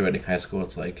they're graduating high school.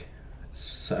 It's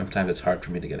sometimes it's hard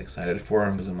for me to get excited for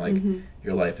them because I'm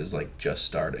your life is just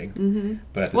starting. Mm-hmm.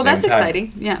 But at the same that's time,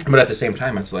 exciting. Yeah. But at the same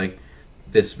time, it's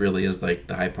this really is the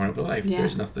high point of their life. Yeah.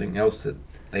 There's nothing else that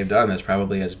they've done that's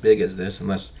probably as big as this,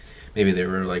 unless maybe they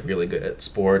were really good at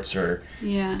sports or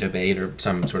debate or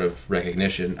some sort of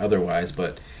recognition otherwise.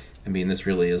 But I mean, this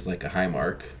really is a high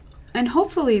mark. And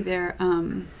hopefully they're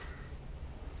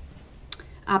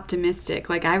optimistic.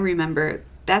 I remember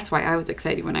that's why I was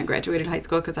excited when I graduated high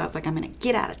school, because I was I'm going to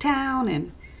get out of town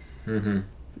and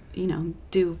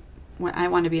do what I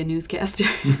want to be a newscaster.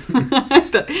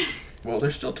 Well,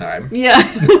 there's still time. Yeah.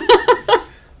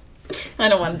 I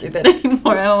don't want to do that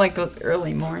anymore. I don't like those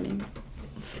early mornings.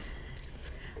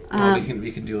 Well,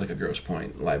 we can do a Grosse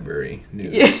Pointe Library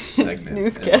news segment.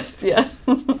 Newscast, yeah.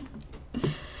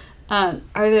 Are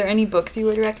there any books you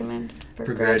would recommend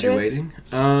for graduating?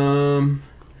 I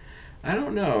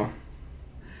don't know.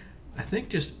 I think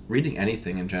just reading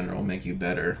anything in general will make you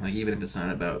better. Even if it's not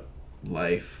about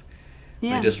life.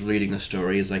 Yeah. Just reading the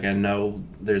stories. I know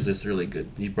there's this really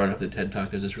good... You brought up the TED Talk.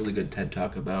 There's this really good TED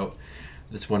Talk about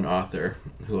this one author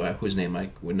whose name I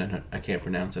can't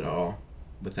pronounce at all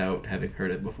without having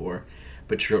heard it before.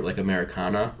 But she wrote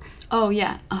Americana. Oh,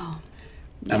 yeah. Oh.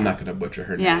 Yeah. I'm not going to butcher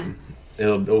her name.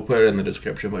 We'll put it in the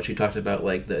description. But she talked about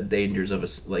the dangers of a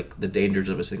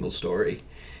single story,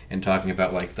 and talking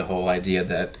about the whole idea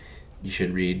that you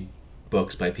should read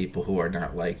books by people who are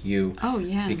not like you. Oh,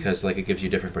 yeah. Because it gives you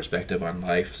a different perspective on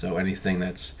life. So anything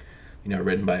that's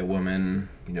written by a woman,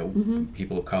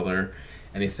 people of color,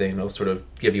 anything, it'll sort of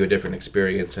give you a different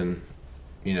experience and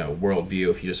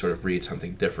worldview if you just sort of read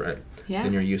something different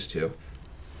than you're used to.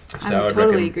 So I would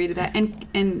totally agree to that.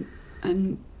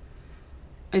 And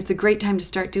it's a great time to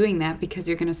start doing that, because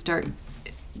you're going to start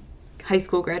high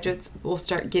school graduates will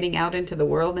start getting out into the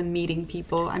world and meeting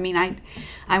people. I mean,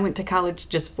 I went to college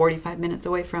just 45 minutes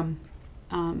away from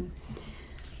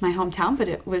my hometown, but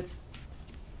it was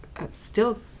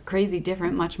still crazy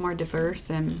different, much more diverse,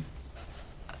 and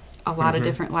a lot of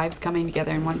different lives coming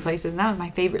together in one place. And that was my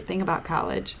favorite thing about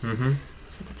college.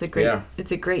 So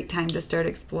it's a great time to start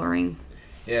exploring.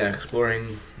 Yeah,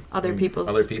 exploring other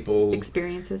people's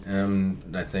experiences.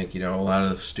 I think, a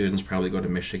lot of students probably go to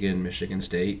Michigan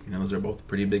State. Those are both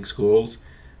pretty big schools.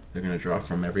 They're going to draw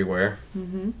from everywhere.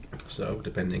 So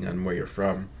depending on where you're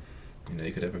from,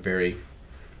 you could have a very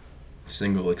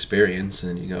single experience,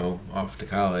 and you go off to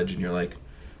college and you're like,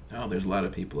 oh, there's a lot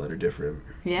of people that are different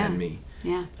than me.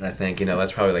 Yeah. And I think,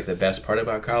 that's probably like the best part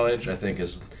about college, I think,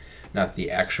 is not the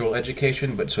actual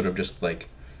education, but sort of just like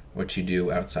what you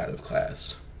do outside of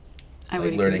class.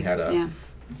 Like learning how to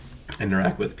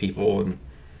interact with people and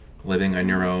living on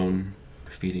your own,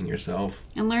 feeding yourself.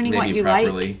 And learning what you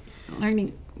properly.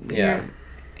 Learning.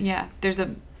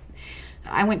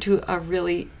 I went to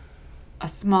a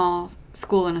small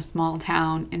school in a small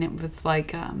town, and it was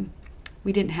like,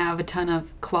 we didn't have a ton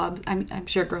of clubs. I'm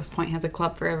sure Grosse Pointe has a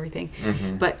club for everything.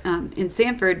 But in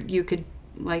Sanford, you could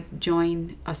like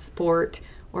join a sport,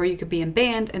 or you could be in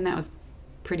band, and that was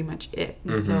pretty much it.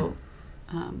 And so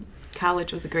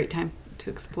college was a great time to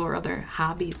explore other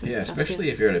hobbies and stuff. Yeah, especially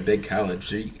if you're at a big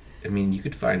college. You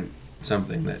could find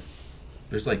something that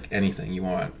there's like anything you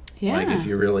want. Yeah. Like if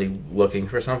you're really looking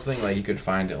for something, like you could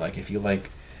find it. Like if you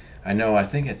like, I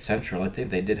think at Central, I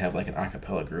think they did have like an a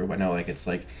cappella group. I know like it's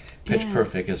like Pitch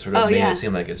Perfect is sort of made it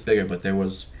seem like it's bigger, but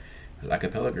there's a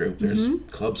cappella group, there's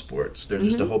club sports, there's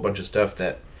just a whole bunch of stuff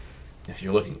that if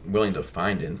you're willing to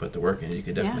find it and put the work in, you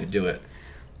could definitely do it.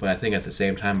 But I think at the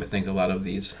same time, I think a lot of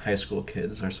these high school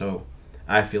kids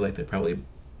I feel like they're probably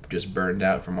just burned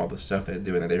out from all the stuff they're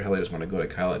doing, that they really just want to go to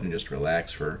college and just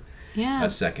relax for a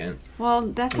second. Well,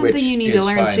 that's something you need to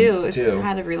learn too, is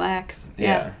how to relax.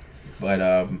 Yeah. But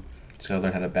just got to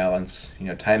learn how to balance,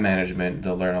 time management.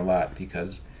 They'll learn a lot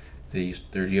because they're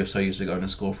so used to going to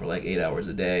school for like 8 hours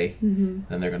a day. Then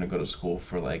they're going to go to school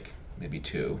for like maybe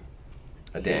 2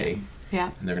 a day.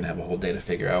 Yeah. And they're going to have a whole day to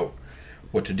figure out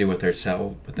what to do with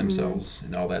themselves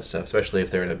and all that stuff, especially if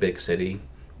they're in a big city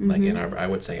like Ann Arbor. I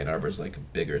would say Ann Arbor is like a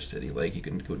bigger city. Like you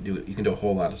can do a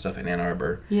whole lot of stuff in Ann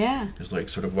Arbor. Yeah. Just like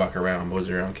sort of walk around,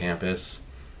 mosey around campus.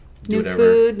 New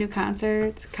food, new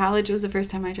concerts. College was the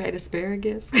first time I tried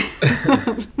asparagus.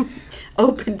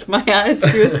 Opened my eyes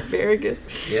to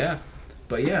asparagus. Yeah.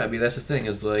 But yeah, that's the thing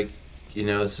is like,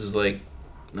 this is like,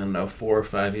 4 or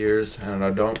 5 years. I don't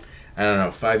know,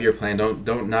 5-year plan.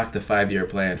 Don't knock the 5-year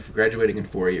plan. For graduating in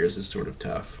 4 years is sort of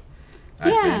tough. I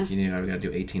think, I've got to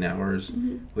do 18 hours,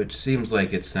 which seems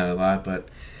like it's not a lot, but,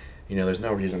 there's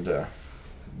no reason to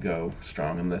go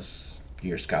strong unless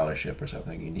your scholarship or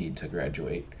something you need to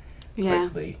graduate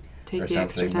quickly take or the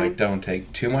extra something. time. Like, don't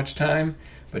take too much time,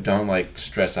 but don't like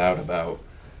stress out about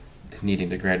needing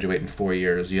to graduate in 4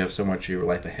 years. You have so much of your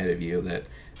life ahead of you that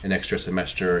an extra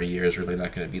semester or a year is really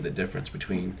not going to be the difference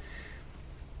between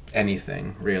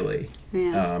anything, really.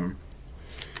 Yeah.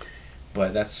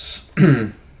 But that's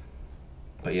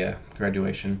but yeah,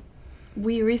 graduation.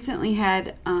 We recently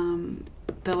had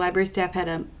the library staff had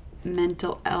a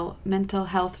mental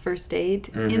health first aid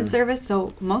in service,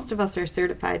 so most of us are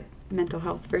certified mental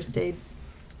health first aid.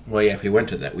 Well, yeah, if we went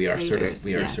to that, we are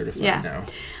certified now.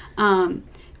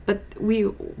 But we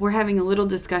were having a little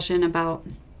discussion about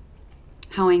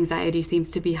how anxiety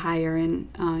seems to be higher in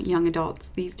young adults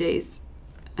these days.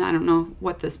 I don't know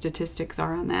what the statistics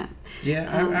are on that.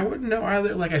 Yeah, I wouldn't know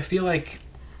either. Like, I feel like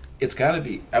it's got to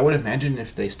be. I would imagine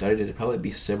if they studied it, it'd probably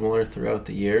be similar throughout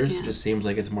the years. It just seems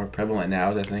like it's more prevalent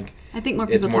now. I think more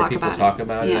people talk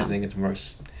about it. I think it's more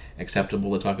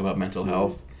acceptable to talk about mental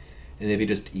health, and maybe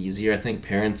just easier. I think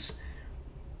parents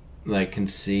like can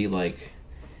see like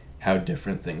how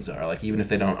different things are. Like even if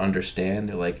they don't understand,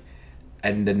 they're like,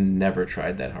 I never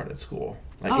tried that hard at school.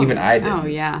 Like I didn't. Oh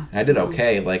yeah. I did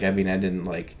okay. Like I didn't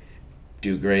like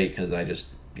do great because I just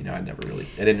I didn't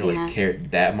really care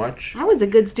that much. I was a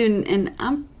good student, and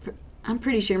I'm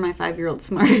pretty sure my 5-year-old's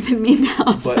smarter than me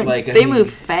now. But they move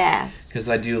fast. Because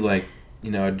I do like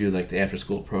I do like the after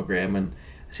school program, and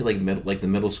I see the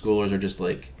middle schoolers are just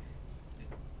like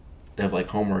they have like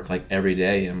homework like every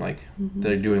day, and like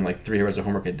they're doing like 3 hours of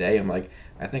homework a day. I'm like,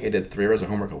 I think I did 3 hours of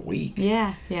homework a week.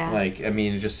 Yeah. Like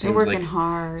it just seems they're working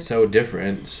hard. So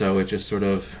different. So it's just sort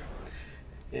of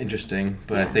interesting,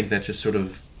 but I think that's just sort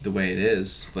of the way it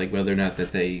is. Like whether or not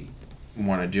that they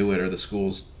want to do it or the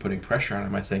school's putting pressure on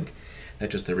them, I think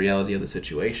that's just the reality of the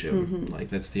situation. Like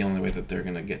that's the only way that they're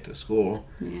gonna get to school.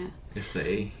 Yeah. If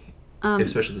they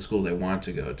especially the school they want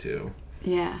to go to.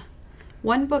 Yeah.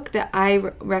 One book that I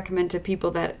recommend to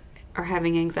people that are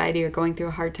having anxiety or going through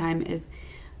a hard time is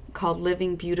called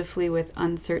Living Beautifully with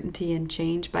Uncertainty and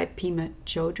Change by Pema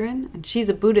Chodron. And she's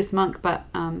a Buddhist monk, but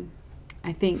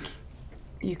I think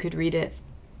you could read it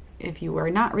if you were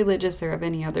not religious or of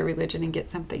any other religion and get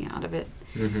something out of it.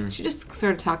 Mm-hmm. She just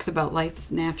sort of talks about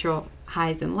life's natural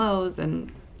highs and lows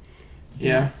and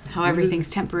how everything's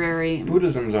temporary.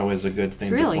 Buddhism's always a good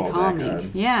thing really to fall calming. back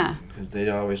on. Yeah. Because they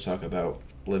always talk about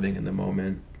living in the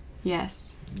moment.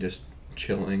 Yes. Just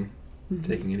chilling,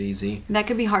 taking it easy. That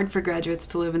could be hard for graduates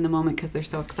to live in the moment because they're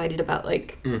so excited about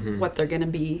what they're going to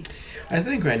be. I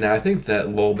think right now, that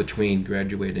lull between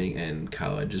graduating and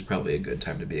college is probably a good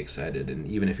time to be excited. And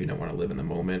even if you don't want to live in the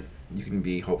moment, you can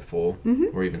be hopeful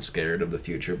or even scared of the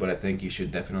future. But I think you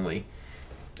should definitely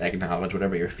acknowledge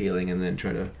whatever you're feeling and then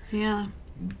try to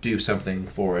do something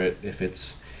for it,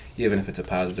 even if it's a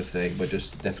positive thing. But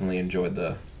just definitely enjoy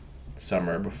the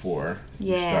summer before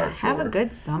you start. Have a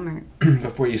good summer.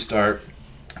 Before you start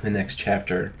the next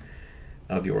chapter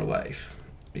of your life.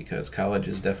 Because college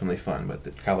is definitely fun,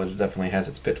 but college definitely has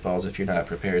its pitfalls if you're not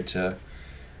prepared to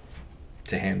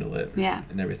handle it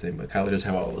and everything. But colleges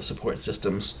have all the support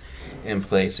systems in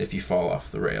place if you fall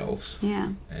off the rails.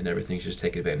 Yeah. And everything, you just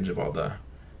take advantage of all the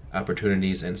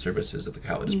opportunities and services that the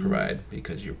colleges provide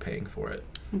because you're paying for it.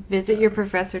 Visit your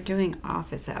professor during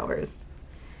office hours.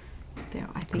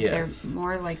 I think they're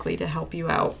more likely to help you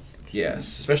out.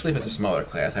 Yes, especially if it's a smaller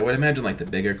class. I would imagine the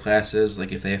bigger classes,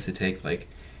 if they have to take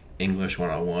English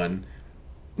 101,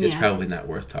 it's probably not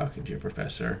worth talking to your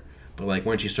professor. But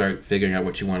once you start figuring out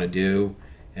what you want to do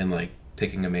and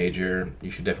picking a major,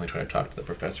 you should definitely try to talk to the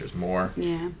professors more.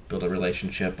 Yeah. Build a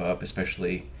relationship up,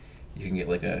 especially you can get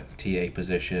a TA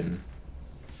position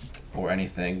or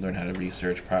anything. Learn how to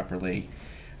research properly,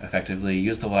 effectively.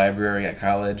 Use the library at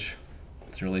college.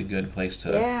 It's a really good place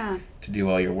to do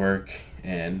all your work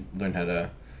and learn how to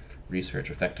research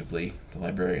effectively. The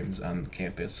librarians on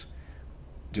campus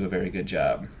do a very good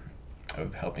job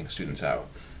of helping students out.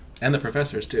 And the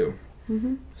professors, too.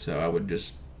 Mm-hmm. So I would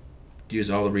just use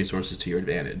all the resources to your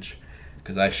advantage.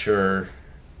 Because I sure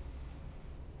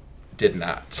did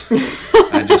not.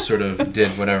 I just sort of did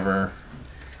whatever.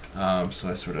 So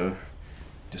I sort of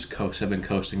just I've been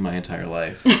coasting my entire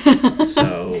life.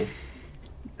 So,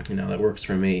 that works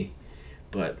for me.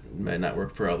 But it might not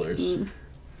work for others.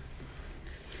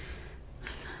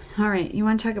 All right. You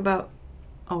want to talk about...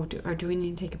 or do we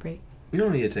need to take a break? We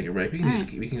don't need to take a break.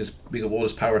 We'll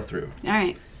just power through. All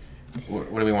right. What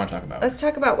do we want to talk about? Let's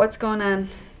talk about what's going on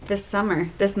this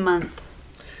month.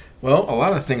 Well, a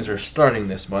lot of things are starting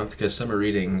this month because summer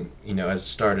reading, has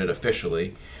started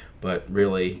officially, but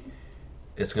really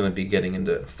it's going to be getting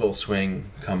into full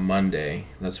swing come Monday.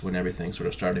 That's when everything's sort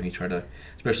of starting. We try to,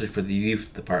 especially for the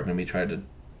youth department, we try to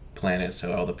plan it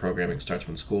so all the programming starts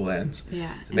when school ends.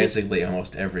 Yeah. So basically,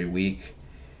 almost every week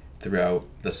throughout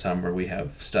the summer, we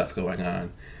have stuff going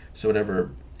on. So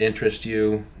whatever interests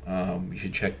you, you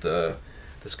should check the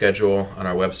schedule on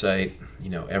our website.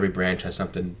 Every branch has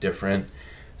something different.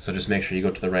 So just make sure you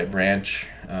go to the right branch.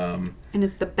 And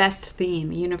it's the best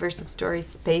theme, Universe of Stories,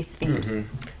 space themes.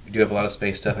 Mm-hmm. We do have a lot of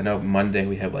space stuff. I know Monday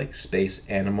we have space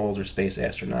animals or space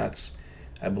astronauts.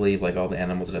 I believe all the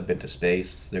animals that have been to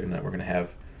space, we're gonna have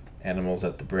animals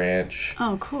at the branch.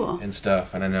 Oh, cool. And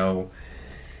stuff. And I know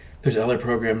there's other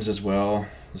programs as well.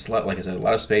 There's a lot, like I said, a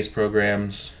lot of space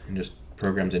programs and just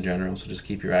programs in general. So just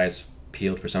keep your eyes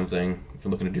peeled for something. If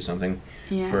you're looking to do something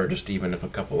for just even if a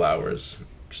couple hours.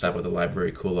 Stop at the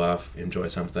library, cool off, enjoy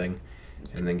something,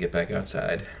 and then get back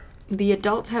outside. The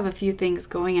adults have a few things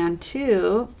going on,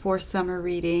 too, for summer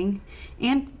reading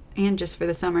and just for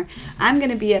the summer. I'm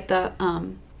going to be at the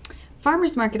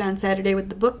farmer's market on Saturday with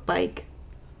the book bike,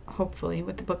 hopefully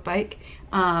with the book bike,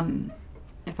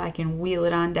 if I can wheel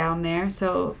it on down there.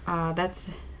 So that's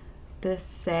this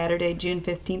Saturday, June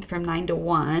 15th from 9 to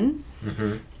 1.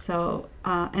 Mm-hmm. So,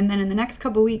 and then in the next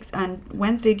couple weeks, on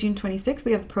Wednesday, June 26th,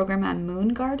 we have a program on moon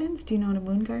gardens. Do you know what a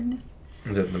moon garden is?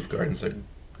 Is that the gardens? Is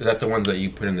that the ones that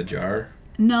you put in the jar?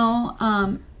 No,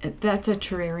 that's a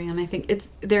terrarium, I think.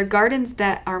 They're gardens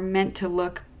that are meant to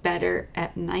look better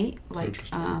at night, like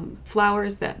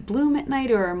flowers that bloom at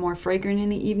night or are more fragrant in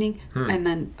the evening, and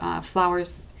then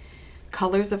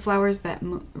colors of flowers that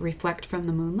reflect from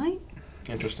the moonlight.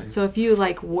 Interesting. So if you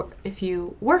if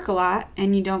you work a lot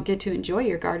and you don't get to enjoy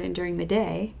your garden during the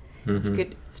day, you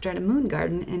could start a moon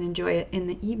garden and enjoy it in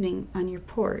the evening on your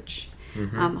porch.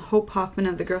 Mm-hmm. Hope Hoffman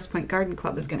of the Grosse Pointe Garden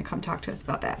Club is going to come talk to us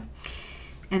about that.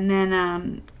 And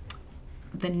then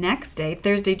the next day,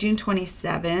 Thursday, June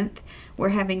 27th, we're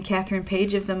having Catherine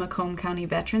Page of the Macomb County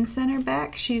Veterans Center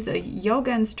back. She's a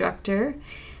yoga instructor,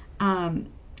 and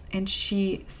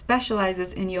she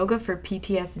specializes in yoga for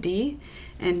PTSD.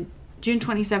 And June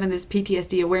 27th is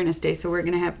PTSD Awareness Day, so we're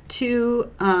going to have 2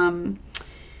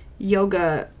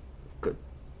 yoga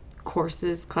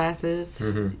courses, classes,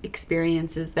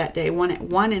 experiences that day. One at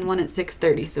 1 and one at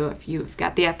 6:30. So if you've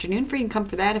got the afternoon free, you can come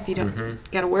for that. If you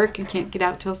don't got to work and can't get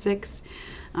out till 6,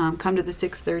 come to the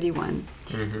 6:30 one.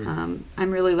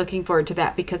 I'm really looking forward to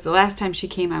that because the last time she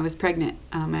came, I was pregnant.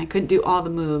 I couldn't do all the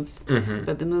moves,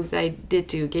 but the moves I did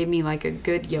do gave me like a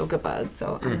good yoga buzz.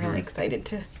 So I'm really excited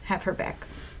to have her back.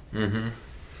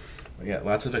 We got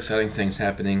lots of exciting things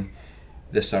happening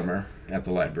this summer at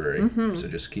the library. So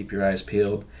just keep your eyes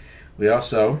peeled. We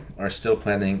also are still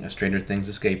planning a Stranger Things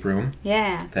escape room.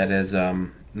 Yeah. That is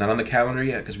not on the calendar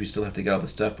yet because we still have to get all the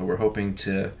stuff, but we're hoping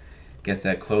to get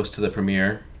that close to the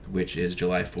premiere, which is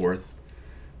July 4th.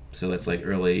 So that's like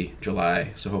early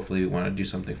July. So hopefully we want to do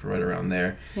something for right around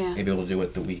there. Yeah. Maybe we'll do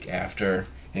it the week after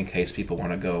in case people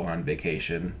want to go on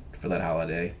vacation for that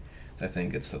holiday. I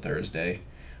think it's the Thursday.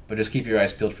 But just keep your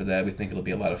eyes peeled for that. We think it'll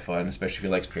be a lot of fun, especially if you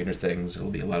like Stranger Things.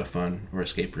 It'll be a lot of fun, or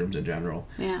escape rooms in general.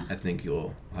 Yeah. I think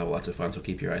you'll have lots of fun, so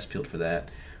keep your eyes peeled for that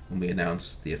when we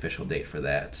announce the official date for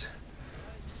that.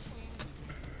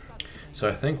 So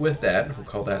I think with that, we'll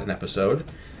call that an episode.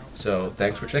 So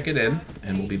thanks for checking in,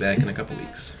 and we'll be back in a couple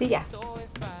weeks. See ya.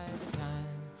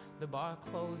 The bar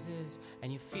closes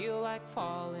and you feel like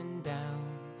falling down.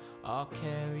 I'll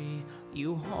carry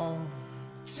you home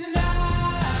tonight.